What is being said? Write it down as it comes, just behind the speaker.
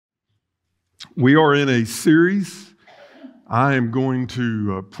We are in a series. I am going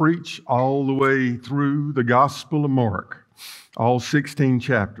to preach all the way through the Gospel of Mark, all 16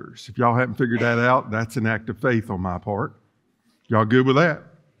 chapters. If y'all haven't figured that out, that's an act of faith on my part. Y'all good with that?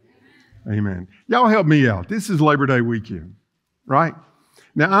 Amen. Y'all help me out. This is Labor Day weekend, right?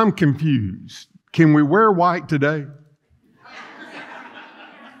 Now, I'm confused. Can we wear white today?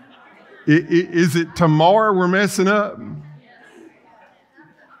 Is it tomorrow we're messing up?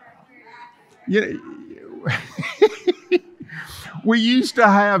 Yeah. We used to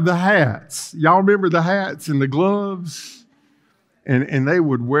have the hats. Y'all remember the hats and the gloves? And they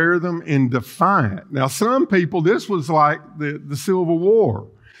would wear them in defiance. Now, some people, this was like the Civil War.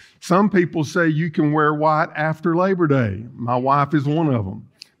 Some people say you can wear white after Labor Day. My wife is one of them.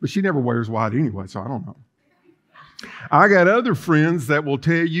 But she never wears white anyway, so I don't know. I got other friends that will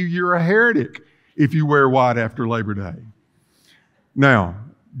tell you you're a heretic if you wear white after Labor Day. Now,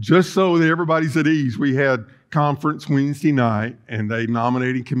 just so that everybody's at ease, we had conference Wednesday night, and the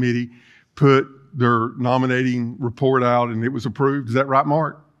nominating committee put their nominating report out, and it was approved. Is that right,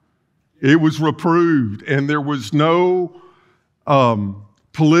 Mark? It was approved, and there was no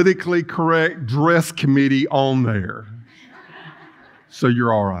politically correct dress committee on there. So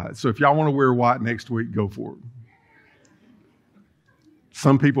you're all right. So if y'all want to wear white next week, go for it.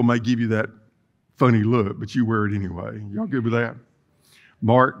 Some people may give you that funny look, but you wear it anyway. Y'all good with that?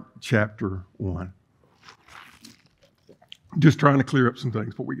 Mark chapter 1. Just trying to clear up some things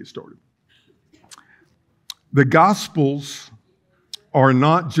before we get started. The Gospels are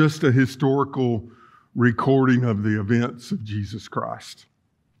not just a historical recording of the events of Jesus Christ.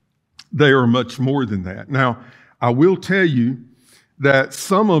 They are much more than that. Now, I will tell you that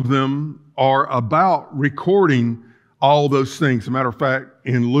some of them are about recording all those things. As a matter of fact,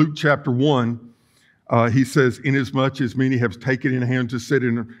 in Luke chapter 1, he says, inasmuch as many have taken in hand to set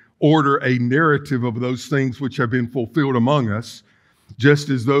in order a narrative of those things which have been fulfilled among us, just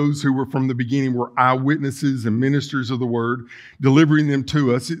as those who were from the beginning were eyewitnesses and ministers of the word, delivering them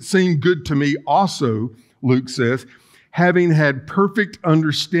to us. It seemed good to me also, Luke says, having had perfect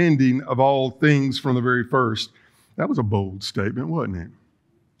understanding of all things from the very first. That was a bold statement, wasn't it?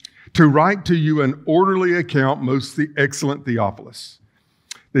 To write to you an orderly account, most excellent Theophilus,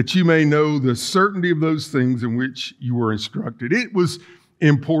 that you may know the certainty of those things in which you were instructed. It was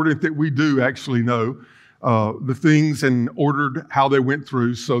important that we do actually know the things and ordered how they went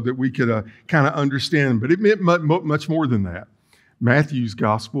through so that we could kind of understand. But it meant much more than that. Matthew's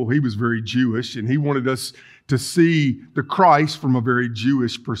gospel, he was very Jewish, and he wanted us to see the Christ from a very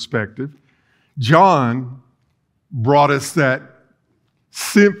Jewish perspective. John brought us that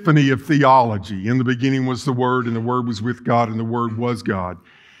symphony of theology. In the beginning was the Word, and the Word was with God, and the Word was God.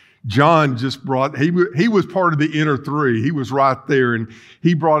 John just brought, he was part of the inner three. He was right there, and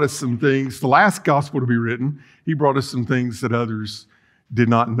he brought us some things. The last gospel to be written, he brought us some things that others did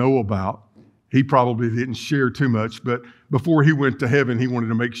not know about. He probably didn't share too much, but before he went to heaven, he wanted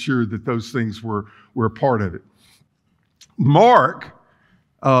to make sure that those things were a part of it. Mark,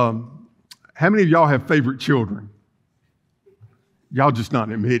 how many of y'all have favorite children? Y'all just not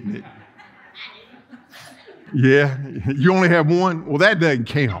admitting it. Yeah, you only have one? Well, that doesn't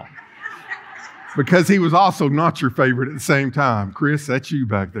count. Because he was also not your favorite at the same time. Chris, that's you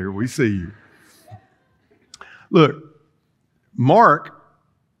back there. We see you. Look, Mark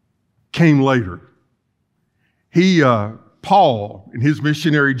came later. Paul, in his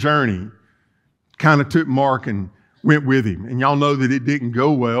missionary journey, kind of took Mark and went with him. And y'all know that it didn't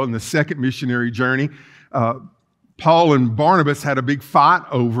go well in the second missionary journey. Paul and Barnabas had a big fight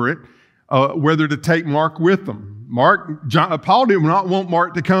over it, whether to take Mark with them. Paul did not want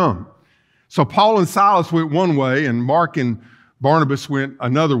Mark to come. So Paul and Silas went one way, and Mark and Barnabas went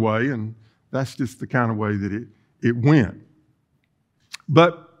another way, and that's just the kind of way that it went.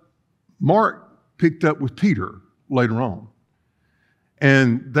 But Mark picked up with Peter later on.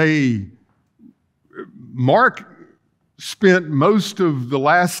 And Mark spent most of the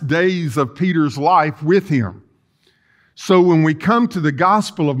last days of Peter's life with him. So when we come to the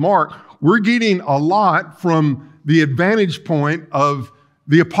Gospel of Mark, we're getting a lot from the advantage point of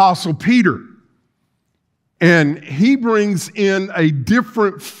the Apostle Peter. And he brings in a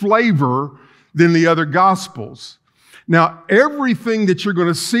different flavor than the other Gospels. Now, everything that you're going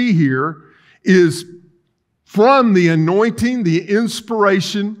to see here is from the anointing, the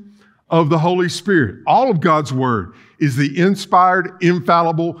inspiration of the Holy Spirit. All of God's Word is the inspired,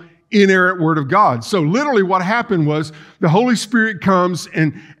 infallible, inerrant Word of God. So literally what happened was the Holy Spirit comes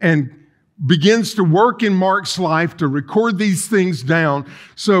and begins to work in Mark's life to record these things down.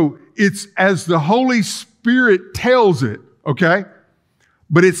 So it's as the Holy Spirit tells it, okay?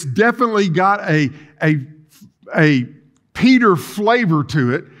 but it's definitely got a Peter flavor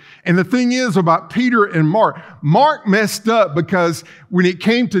to it. And the thing is about Peter and Mark messed up because when it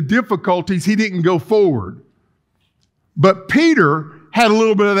came to difficulties, he didn't go forward. But Peter had a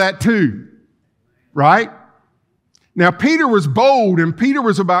little bit of that too, right? Now, Peter was bold and Peter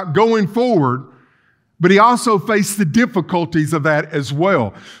was about going forward, but he also faced the difficulties of that as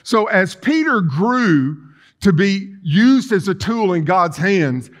well. So as Peter grew to be used as a tool in God's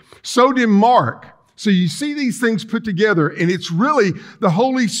hands, so did Mark. So you see these things put together, and it's really the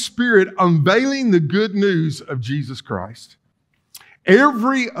Holy Spirit unveiling the good news of Jesus Christ.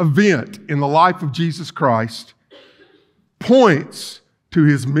 Every event in the life of Jesus Christ points to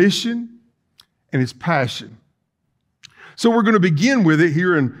his mission and his passion. So we're going to begin with it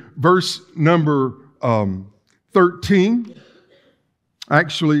here in verse number 13.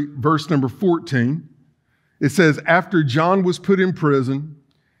 Actually, verse number 14. It says, after John was put in prison,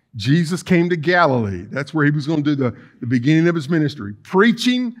 Jesus came to Galilee. That's where he was going to do the beginning of his ministry,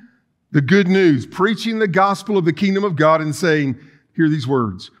 preaching the good news, preaching the gospel of the kingdom of God and saying, hear these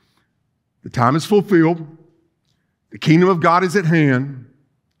words, the time is fulfilled, the kingdom of God is at hand,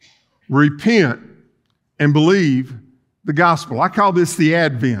 repent and believe the gospel. I call this the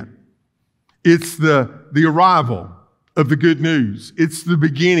Advent. It's the arrival of the good news. It's the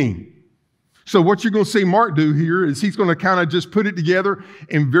beginning. So what you're going to see Mark do here is he's going to kind of just put it together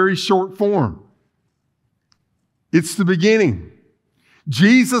in very short form. It's the beginning.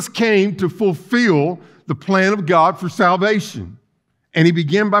 Jesus came to fulfill the plan of God for salvation, and he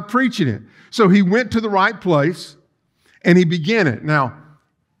began by preaching it. So he went to the right place, and he began it. Now,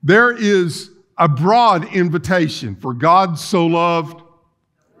 there is a broad invitation, for God so loved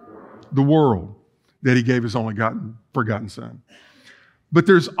the world that he gave his only forgotten Son. But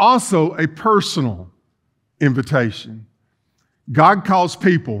there's also a personal invitation. God calls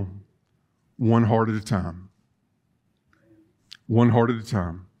people one heart at a time. One heart at a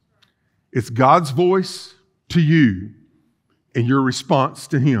time. It's God's voice to you and your response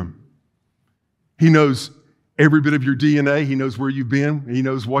to him. He knows every bit of your DNA. He knows where you've been. He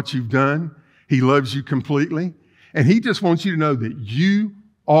knows what you've done. He loves you completely. And he just wants you to know that you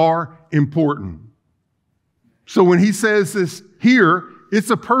are important. So when he says this here, it's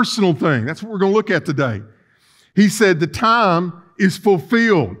a personal thing. That's what we're going to look at today. He said, the time is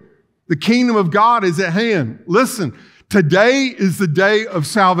fulfilled. The kingdom of God is at hand. Listen, today is the day of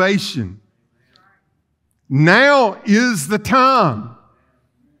salvation. Now is the time.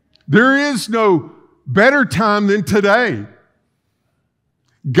 There is no better time than today.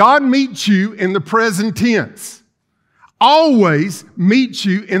 God meets you in the present tense. Always meets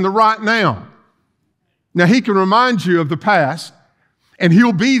you in the right now. Now, he can remind you of the past, and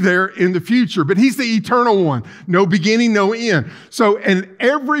he'll be there in the future, but he's the eternal one. No beginning, no end. So in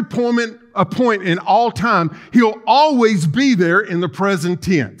every point in all time, he'll always be there in the present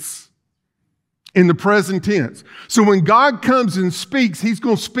tense. In the present tense. So when God comes and speaks, he's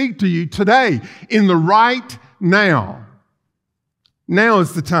going to speak to you today in the right now. Now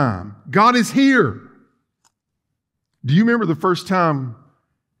is the time. God is here. Do you remember the first time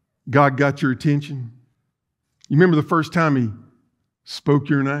God got your attention? You remember the first time he spoke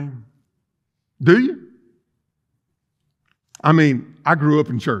your name? Do you? I mean, I grew up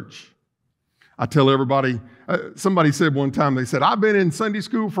in church. I tell everybody, somebody said one time, they said, I've been in Sunday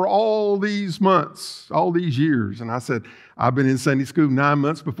school for all these months, all these years. And I said, I've been in Sunday school 9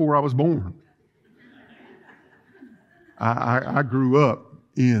 months before I was born. I grew up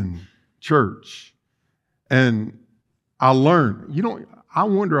in church. And I learned, I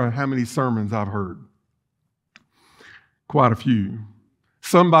wonder how many sermons I've heard. Quite a few.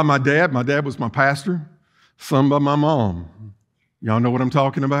 Some by my dad. My dad was my pastor. Some by my mom. Y'all know what I'm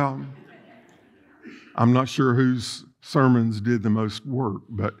talking about? I'm not sure whose sermons did the most work,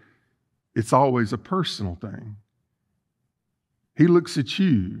 but it's always a personal thing. He looks at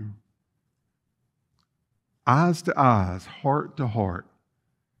you, eyes to eyes, heart to heart.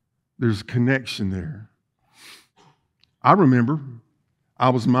 There's a connection there. I remember I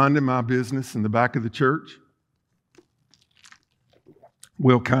was minding my business in the back of the church.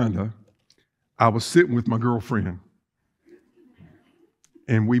 Well, kinda. I was sitting with my girlfriend,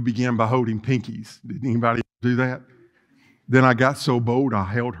 and we began by holding pinkies. Did anybody do that? Then I got so bold, I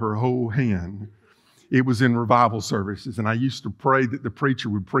held her whole hand. It was in revival services, and I used to pray that the preacher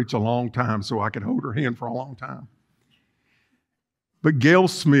would preach a long time so I could hold her hand for a long time. But Gail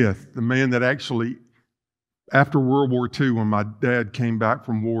Smith, the man that actually, after World War II, when my dad came back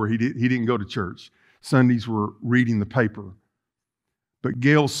from war, he didn't go to church. Sundays were reading the paper. But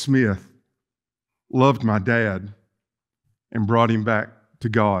Gail Smith loved my dad and brought him back to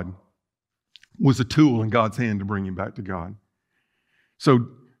God was a tool in God's hand to bring him back to God. So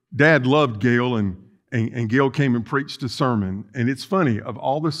Dad loved Gail, and Gail came and preached a sermon. And it's funny, of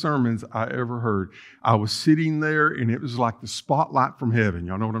all the sermons I ever heard, I was sitting there and it was like the spotlight from heaven.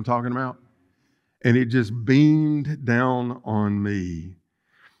 Y'all know what I'm talking about? And it just beamed down on me.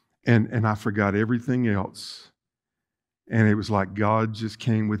 And I forgot everything else. And it was like God just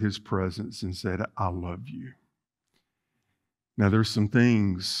came with his presence and said, I love you. Now there's some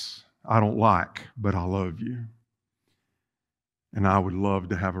things I don't like, but I love you. And I would love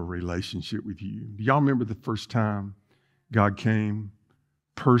to have a relationship with you. Do y'all remember the first time God came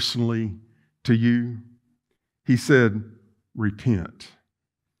personally to you? He said, repent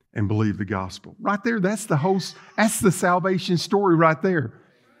and believe the gospel. Right there, that's the salvation story right there.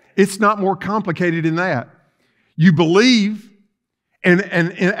 It's not more complicated than that. You believe, and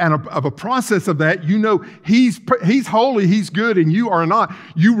of a process of that, you know He's holy, He's good, and you are not.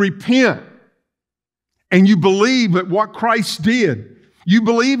 You repent, and you believe at what Christ did. You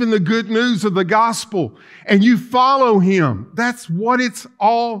believe in the good news of the gospel, and you follow Him. That's what it's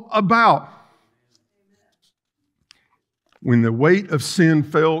all about. When the weight of sin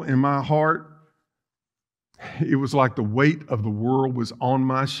fell in my heart, it was like the weight of the world was on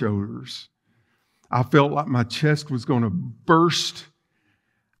my shoulders. I felt like my chest was going to burst.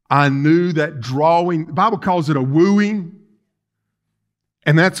 I knew that drawing, the Bible calls it a wooing,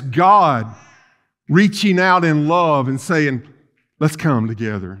 and that's God reaching out in love and saying, let's come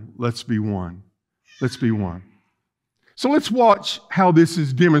together. Let's be one. Let's be one. So let's watch how this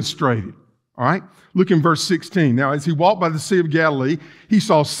is demonstrated. All right? Look in verse 16. Now, as he walked by the Sea of Galilee, he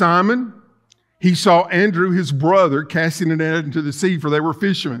saw Simon. He saw Andrew, his brother, casting a net into the sea, for they were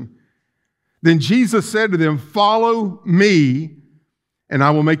fishermen. Then Jesus said to them, follow me, and I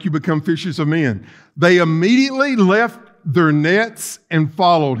will make you become fishers of men. They immediately left their nets and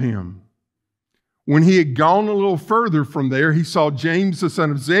followed him. When he had gone a little further from there, he saw James, the son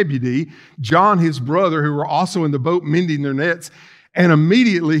of Zebedee, John, his brother, who were also in the boat mending their nets. And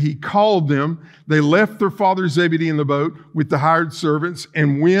immediately he called them. They left their father Zebedee in the boat with the hired servants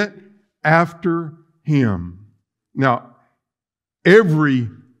and went after him. Now, every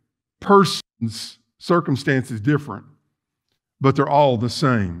person's circumstance is different, but they're all the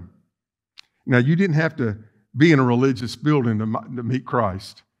same. Now, you didn't have to be in a religious building to meet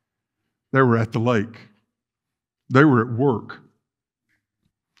Christ. They were at the lake. They were at work.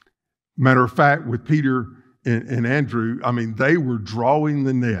 Matter of fact, with Peter and Andrew, they were drawing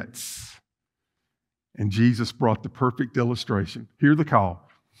the nets. And Jesus brought the perfect illustration. Hear the call.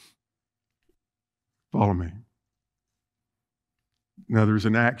 Follow me. Now, there's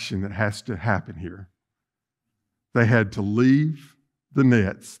an action that has to happen here. They had to leave the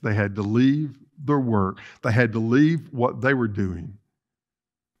nets. They had to leave their work. They had to leave what they were doing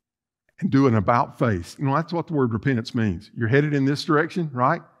and do an about face. You know, that's what the word repentance means. You're headed in this direction,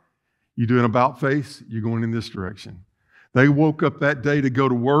 right? You do an about face, you're going in this direction. They woke up that day to go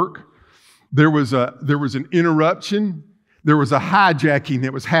to work. There was an interruption. There was a hijacking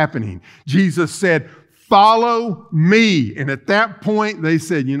that was happening. Jesus said, follow me. And at that point, they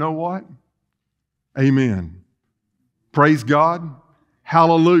said, you know what? Amen. Praise God.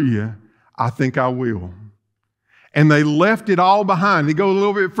 Hallelujah. I think I will. And they left it all behind. They go a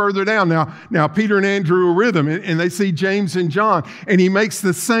little bit further down. Now Peter and Andrew are with them, and they see James and John. And he makes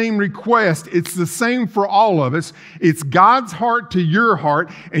the same request. It's the same for all of us. It's God's heart to your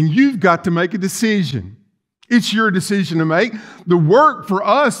heart, and you've got to make a decision. It's your decision to make. The work for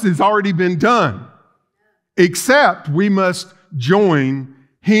us has already been done, except we must join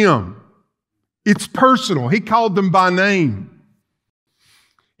him. It's personal. He called them by name.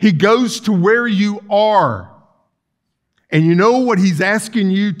 He goes to where you are. And you know what he's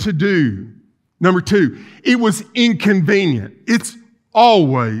asking you to do. Number 2, it was inconvenient. It's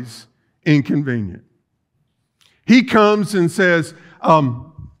always inconvenient. He comes and says,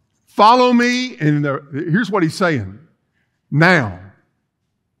 follow me. And here's what he's saying. Now.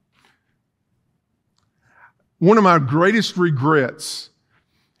 One of my greatest regrets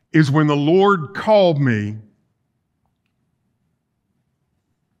is when the Lord called me,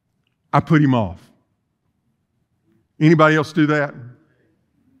 I put him off. Anybody else do that?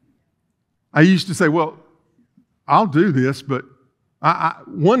 I used to say, well, I'll do this, but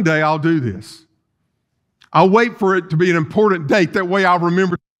one day I'll do this. I'll wait for it to be an important date. That way I'll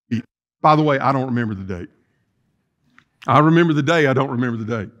remember the date. By the way, I don't remember the date. I remember the day. I don't remember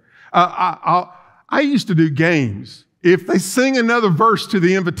the date. I used to do games. If they sing another verse to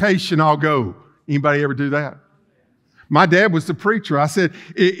the invitation, I'll go. Anybody ever do that? My dad was the preacher. I said,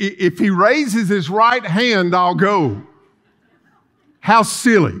 if he raises his right hand, I'll go. How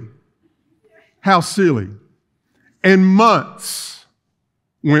silly. How silly. And months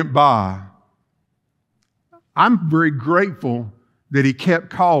went by. I'm very grateful that he kept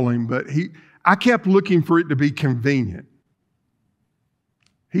calling, but I kept looking for it to be convenient.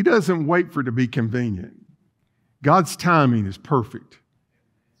 He doesn't wait for it to be convenient. God's timing is perfect.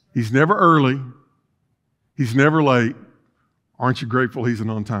 He's never early. He's never late. Aren't you grateful he's an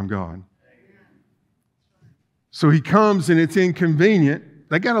on-time God? So he comes and it's inconvenient.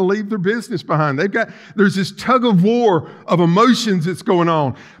 They got to leave their business behind. There's this tug of war of emotions that's going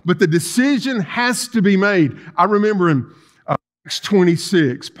on. But the decision has to be made. I remember in Acts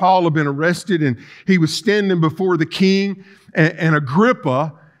 26, Paul had been arrested and he was standing before the king and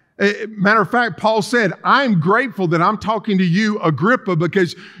Agrippa. Matter of fact, Paul said, I'm grateful that I'm talking to you, Agrippa,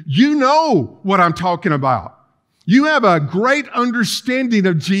 because you know what I'm talking about. You have a great understanding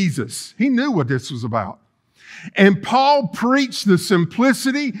of Jesus. He knew what this was about. And Paul preached the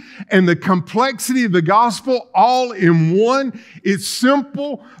simplicity and the complexity of the gospel all in one. It's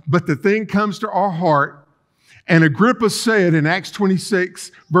simple, but the thing comes to our heart. And Agrippa said in Acts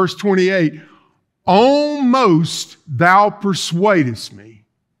 26, verse 28, almost thou persuadest me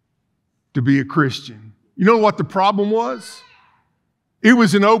to be a Christian. You know what the problem was? It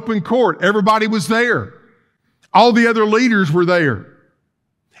was an open court. Everybody was there. All the other leaders were there.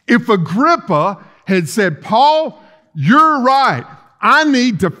 If Agrippa had said, Paul, you're right. I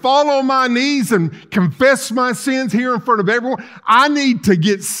need to fall on my knees and confess my sins here in front of everyone. I need to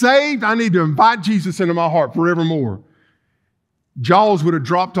get saved. I need to invite Jesus into my heart forevermore. Jaws would have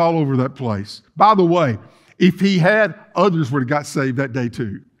dropped all over that place. By the way, if he had, others would have got saved that day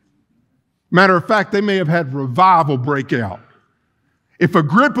too. Matter of fact, they may have had revival break out. If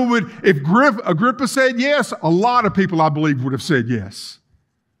Agrippa said yes, a lot of people, I believe, would have said yes.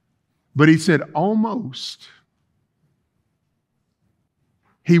 But he said almost.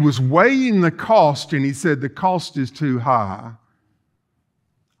 He was weighing the cost and he said the cost is too high.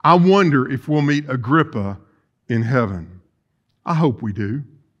 I wonder if we'll meet Agrippa in heaven. I hope we do.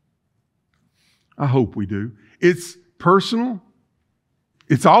 I hope we do. It's personal.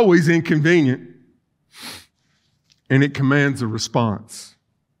 It's always inconvenient. And it commands a response.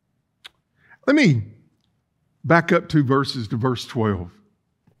 Let me back up 2 verses to verse 12.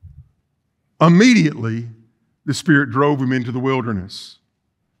 Immediately, the Spirit drove him into the wilderness.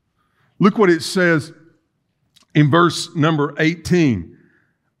 Look what it says in verse number 18.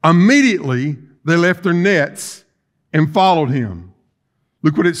 Immediately, they left their nets and followed him.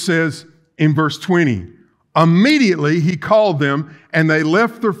 Look what it says in verse 20. Immediately, he called them, and they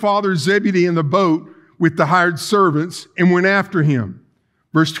left their father Zebedee in the boat with the hired servants and went after him.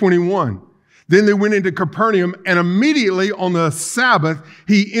 Verse 21. Then they went into Capernaum, and immediately on the Sabbath,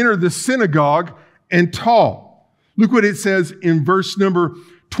 he entered the synagogue and taught. Look what it says in verse number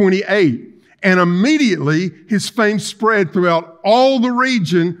 28. And immediately his fame spread throughout all the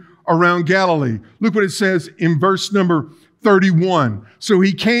region around Galilee. Look what it says in verse number 31. So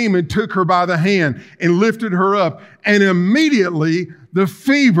he came and took her by the hand and lifted her up, and immediately the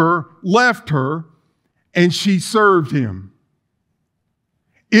fever left her, and she served him.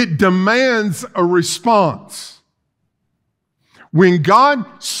 It demands a response. When God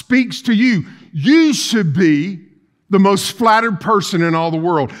speaks to you, you should be the most flattered person in all the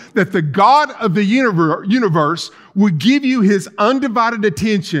world. That the God of the universe would give you his undivided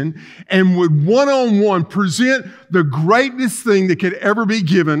attention and would one-on-one present the greatest thing that could ever be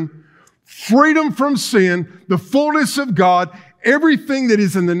given, freedom from sin, the fullness of God, everything that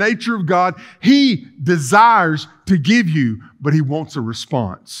is in the nature of God. He desires to give you, but he wants a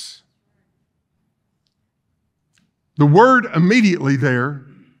response. The word immediately there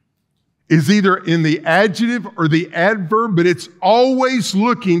is either in the adjective or the adverb, but it's always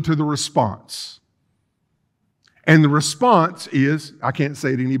looking to the response. And the response is, I can't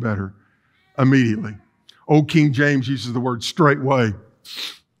say it any better, immediately. Old King James uses the word straightway.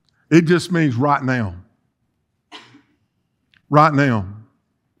 It just means right now. Right now.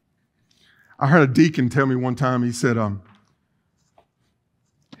 I heard a deacon tell me one time, he said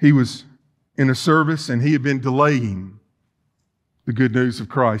he was in a service and he had been delaying the good news of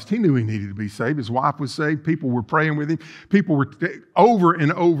Christ. He knew he needed to be saved. His wife was saved. People were praying with him. People were over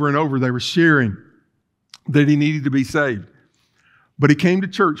and over and over, they were sharing that he needed to be saved. But he came to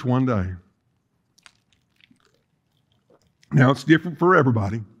church one day. Now, it's different for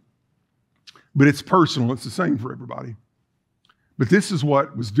everybody, but it's personal. It's the same for everybody. But this is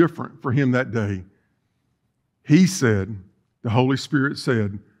what was different for him that day. He said, the Holy Spirit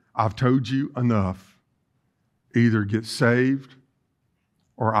said, I've told you enough. Either get saved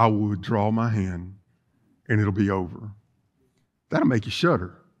or I will withdraw my hand and it'll be over. That'll make you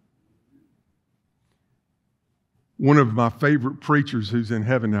shudder. One of my favorite preachers who's in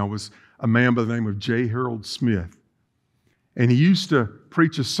heaven now was a man by the name of J. Harold Smith. And he used to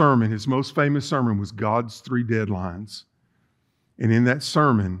preach a sermon. His most famous sermon was God's Three Deadlines. And in that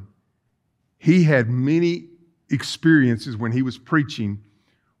sermon, he had many experiences when he was preaching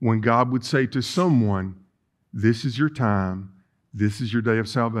when God would say to someone, this is your time, this is your day of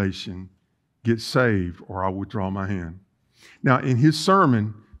salvation, get saved or I'll withdraw my hand. Now, in his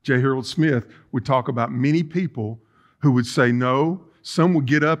sermon, J. Harold Smith would talk about many people who would say no. Some would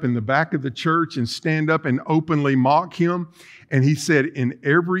get up in the back of the church and stand up and openly mock him. And he said in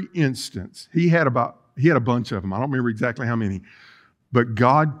every instance, he had a bunch of them. I don't remember exactly how many, but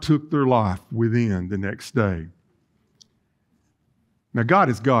God took their life within the next day. Now, God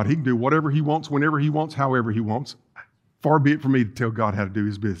is God. He can do whatever He wants, whenever He wants, however He wants. Far be it from me to tell God how to do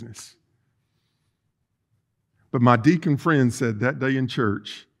His business. But my deacon friend said that day in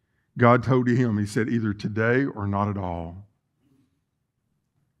church, God told him, He said, either today or not at all.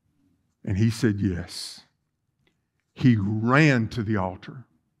 And he said yes. He ran to the altar.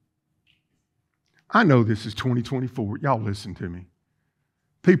 I know this is 2024. Y'all listen to me.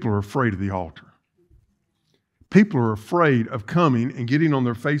 People are afraid of the altar. People are afraid of coming and getting on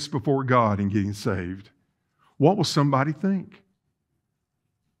their face before God and getting saved. What will somebody think?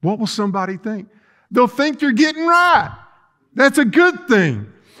 What will somebody think? They'll think you're getting right. That's a good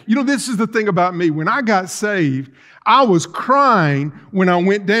thing. You know, this is the thing about me. When I got saved, I was crying when I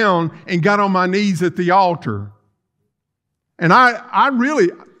went down and got on my knees at the altar. And I really,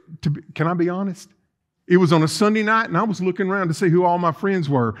 can I be honest? It was on a Sunday night and I was looking around to see who all my friends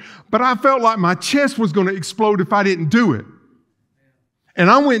were. But I felt like my chest was going to explode if I didn't do it. And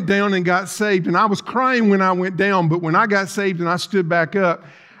I went down and got saved and I was crying when I went down. But when I got saved and I stood back up,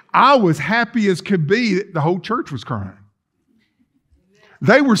 I was happy as could be. The whole church was crying.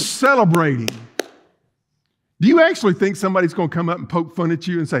 They were celebrating. Do you actually think somebody's going to come up and poke fun at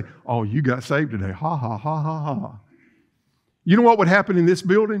you and say, oh, you got saved today? Ha, ha, ha, ha, ha. You know what would happen in this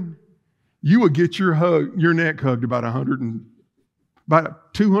building? You would get your neck hugged about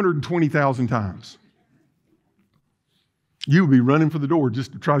 220,000 times. You would be running for the door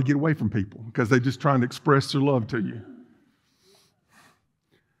just to try to get away from people because they're just trying to express their love to you.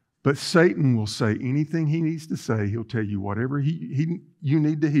 But Satan will say anything he needs to say. He'll tell you whatever you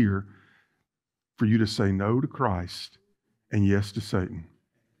need to hear for you to say no to Christ and yes to Satan.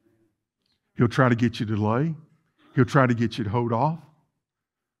 He'll try to get you to delay. He'll try to get you to hold off.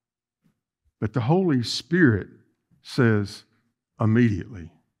 But the Holy Spirit says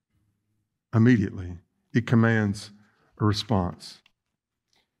immediately. Immediately. It commands a response.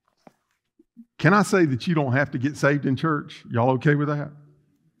 Can I say that you don't have to get saved in church? Y'all okay with that?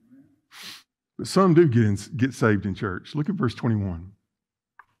 But some do get saved in church. Look at verse 21.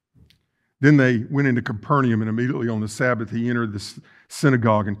 Then they went into Capernaum, and immediately on the Sabbath he entered the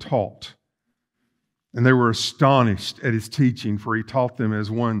synagogue and taught. And they were astonished at his teaching, for he taught them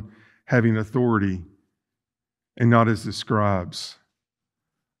as one having authority and not as the scribes.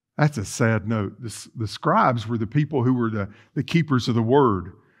 That's a sad note. The scribes were the people who were the keepers of the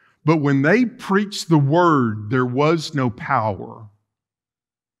word. But when they preached the word, there was no power.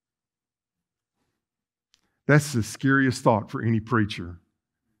 That's the scariest thought for any preacher,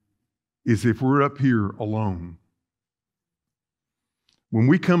 is if we're up here alone. When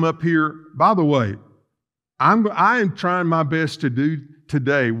we come up here, by the way, I am trying my best to do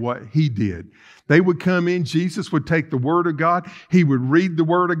today what he did. They would come in, Jesus would take the Word of God, he would read the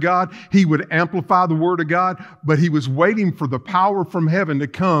Word of God, he would amplify the Word of God, but he was waiting for the power from heaven to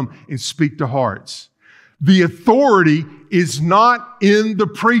come and speak to hearts. The authority is not in the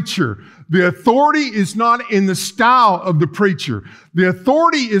preacher. The authority is not in the style of the preacher. The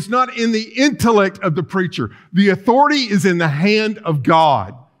authority is not in the intellect of the preacher. The authority is in the hand of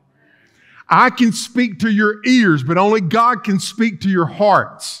God. I can speak to your ears, but only God can speak to your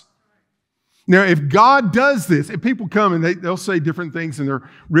hearts. Now, if God does this, and people come and they'll say different things, and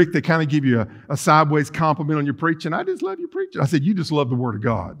Rick, they kind of give you a sideways compliment on your preaching. I just love your preaching. I said, you just love the Word of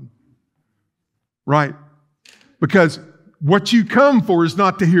God. Right? Because what you come for is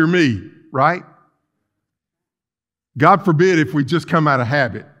not to hear me, right? God forbid if we just come out of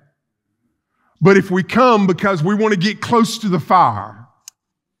habit. But if we come because we want to get close to the fire,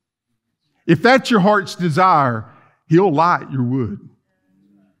 if that's your heart's desire, He'll light your wood.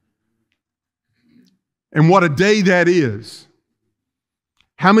 And what a day that is.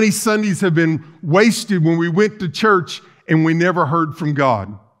 How many Sundays have been wasted when we went to church and we never heard from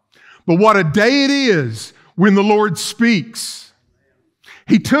God? But what a day it is when the Lord speaks.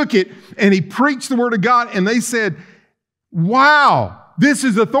 He took it and he preached the Word of God, and they said, Wow, this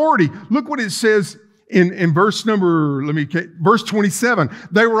is authority. Look what it says in verse 27.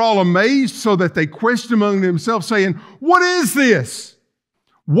 They were all amazed so that they questioned among themselves, saying, what is this?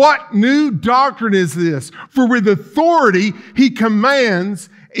 What new doctrine is this? For with authority he commands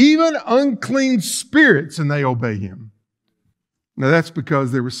even unclean spirits, and they obey him. Now that's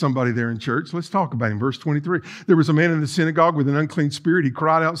because there was somebody there in church. Let's talk about him. Verse 23. There was a man in the synagogue with an unclean spirit. He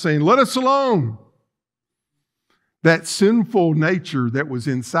cried out saying, let us alone. That sinful nature that was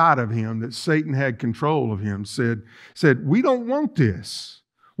inside of him, that Satan had control of him, said, we don't want this.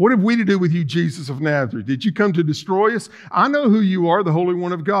 What have we to do with you, Jesus of Nazareth? Did you come to destroy us? I know who you are, the Holy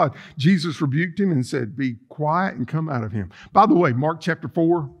One of God. Jesus rebuked him and said, be quiet and come out of him. By the way, Mark chapter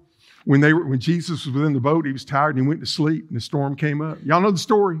 4, when Jesus was within the boat, he was tired and he went to sleep and the storm came up. Y'all know the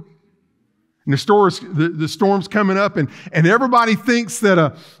story? And the storm's coming up and everybody thinks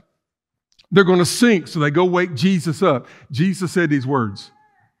that they're going to sink, so they go wake Jesus up. Jesus said these words,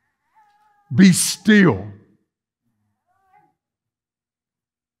 be still.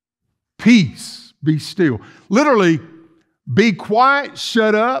 Peace, be still. Literally, be quiet,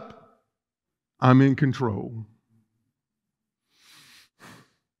 shut up. I'm in control.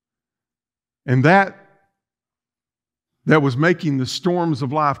 And that was making the storms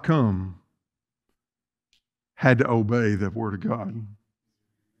of life come had to obey the word of God.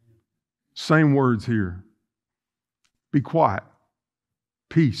 Same words here. Be quiet.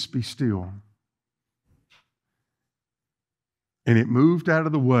 Peace, be still. And it moved out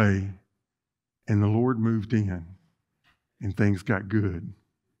of the way, and the Lord moved in, and things got good.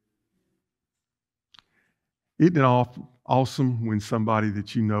 Isn't it awesome when somebody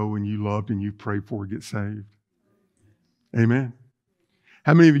that you know and you loved and you prayed for gets saved? Amen.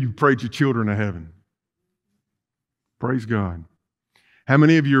 How many of you prayed your children to heaven? Praise God. How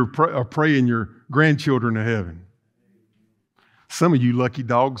many of you are praying your grandchildren to heaven? Some of you lucky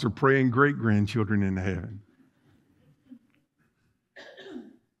dogs are praying great-grandchildren into heaven.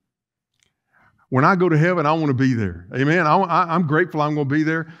 When I go to heaven, I want to be there. Amen. I'm grateful I'm going to be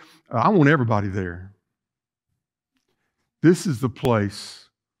there. I want everybody there. This is the place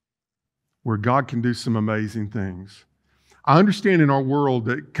where God can do some amazing things. I understand in our world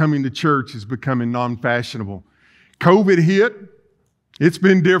that coming to church is becoming non-fashionable. COVID hit. It's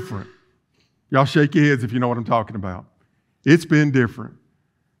been different. Y'all shake your heads if you know what I'm talking about. It's been different.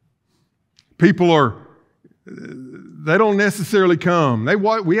 People they don't necessarily come.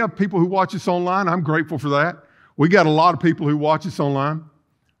 We have people who watch us online. I'm grateful for that. We got a lot of people who watch us online.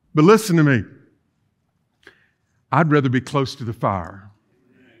 But listen to me. I'd rather be close to the fire.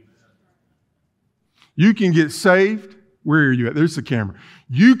 You can get saved. Where are you at? There's the camera.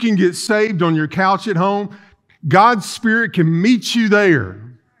 You can get saved on your couch at home. God's Spirit can meet you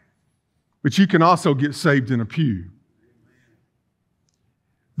there. But you can also get saved in a pew.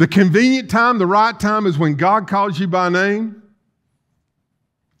 The convenient time, the right time is when God calls you by name.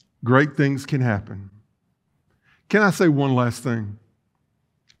 Great things can happen. Can I say one last thing?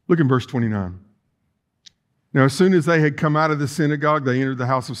 Look in verse 29. Now, as soon as they had come out of the synagogue, they entered the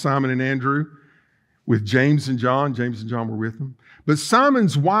house of Simon and Andrew with James and John. James and John were with them. But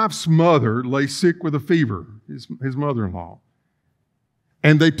Simon's wife's mother lay sick with a fever, his mother-in-law.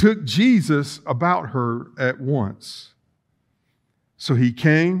 And they took Jesus about her at once. So he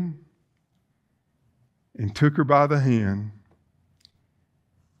came and took her by the hand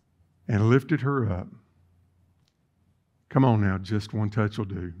and lifted her up. Come on now, just one touch will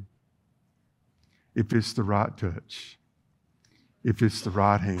do. If it's the right touch, if it's the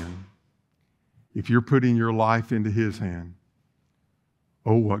right hand, if you're putting your life into His hand,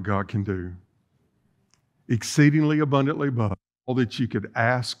 oh, what God can do. Exceedingly abundantly above all that you could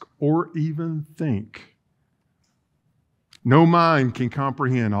ask or even think. No mind can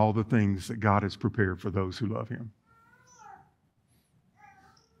comprehend all the things that God has prepared for those who love Him.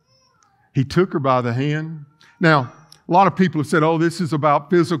 He took her by the hand. Now, a lot of people have said, oh, this is about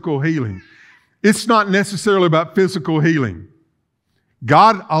physical healing. It's not necessarily about physical healing.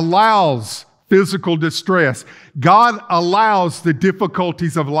 God allows physical distress. God allows the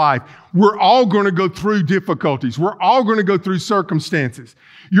difficulties of life. We're all going to go through difficulties. We're all going to go through circumstances.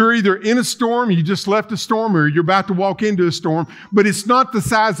 You're either in a storm, you just left a storm, or you're about to walk into a storm, but it's not the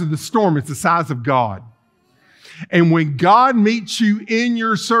size of the storm, it's the size of God. And when God meets you in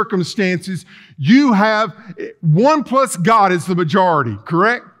your circumstances, you have 1 plus God is the majority,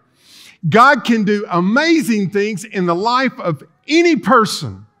 correct? God can do amazing things in the life of any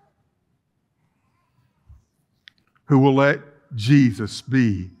person who will let Jesus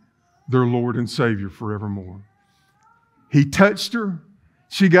be their Lord and Savior forevermore. He touched her.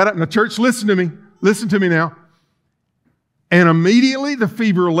 She got up. Now, church, listen to me. Listen to me now. And immediately the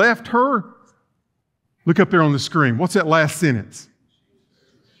fever left her. Look up there on the screen. What's that last sentence?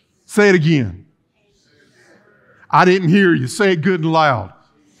 Say it again. I didn't hear you. Say it good and loud.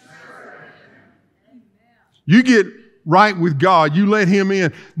 You get right with God. You let Him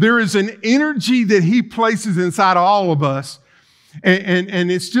in. There is an energy that He places inside of all of us.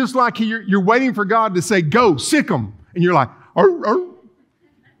 And it's just like you're waiting for God to say, go, sick them. And you're like, arr, arr.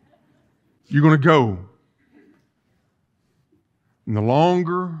 You're going to go. And the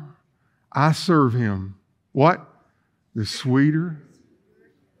longer I serve Him, what? The sweeter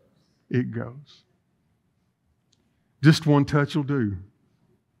it goes. Just one touch will do.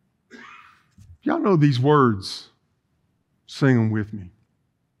 Y'all know these words. Sing them with me.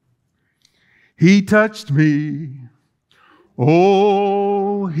 He touched me.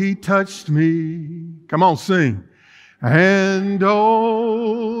 Oh, He touched me. Come on, sing. And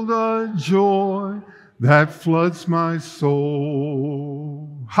oh, the joy that floods my soul.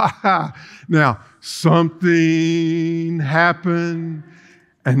 Ha ha. Now, something happened,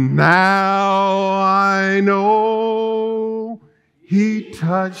 and now I know He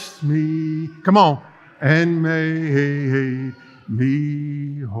touched me. Come on. And made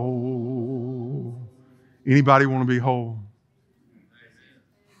me whole. Anybody want to be whole?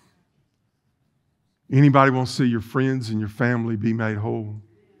 Anybody want to see your friends and your family be made whole?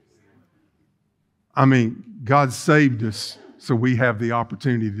 I mean, God saved us so we have the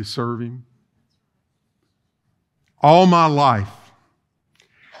opportunity to serve Him. All my life,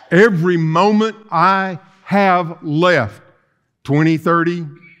 every moment I have left, 20, 30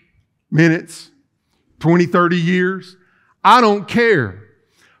 minutes, 20, 30 years, I don't care.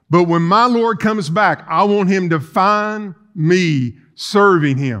 But when my Lord comes back, I want Him to find me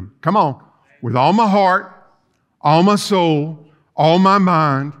serving Him. Come on. With all my heart, all my soul, all my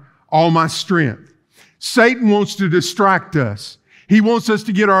mind, all my strength. Satan wants to distract us. He wants us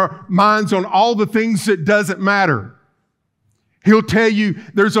to get our minds on all the things that doesn't matter. He'll tell you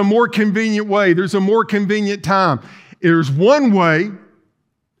there's a more convenient way. There's a more convenient time. There's one way,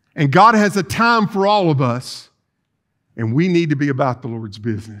 and God has a time for all of us, and we need to be about the Lord's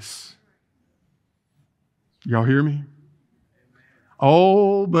business. Y'all hear me?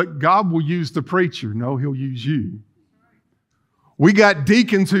 Oh, but God will use the preacher. No, He'll use you. We got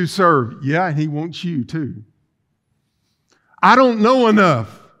deacons who serve. Yeah, and He wants you too. I don't know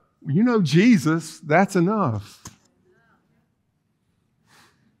enough. You know Jesus, that's enough.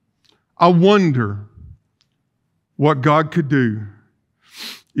 I wonder what God could do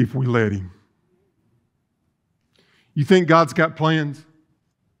if we let Him. You think God's got plans?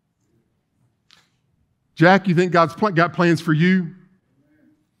 Jack, you think God's got plans for you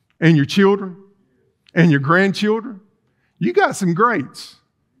and your children and your grandchildren? You got some greats.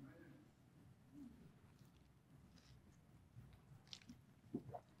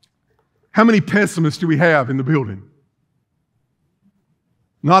 How many pessimists do we have in the building?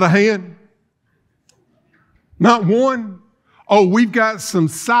 Not a hand? Not one? Oh, we've got some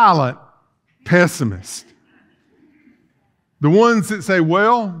silent pessimists. The ones that say,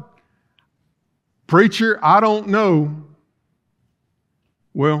 well, preacher, I don't know.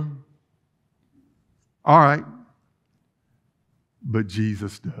 Well, all right. But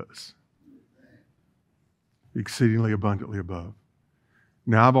Jesus does. Exceedingly abundantly above.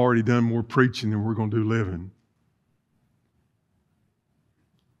 Now, I've already done more preaching than we're going to do living.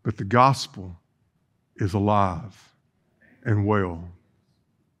 But the gospel is alive and well.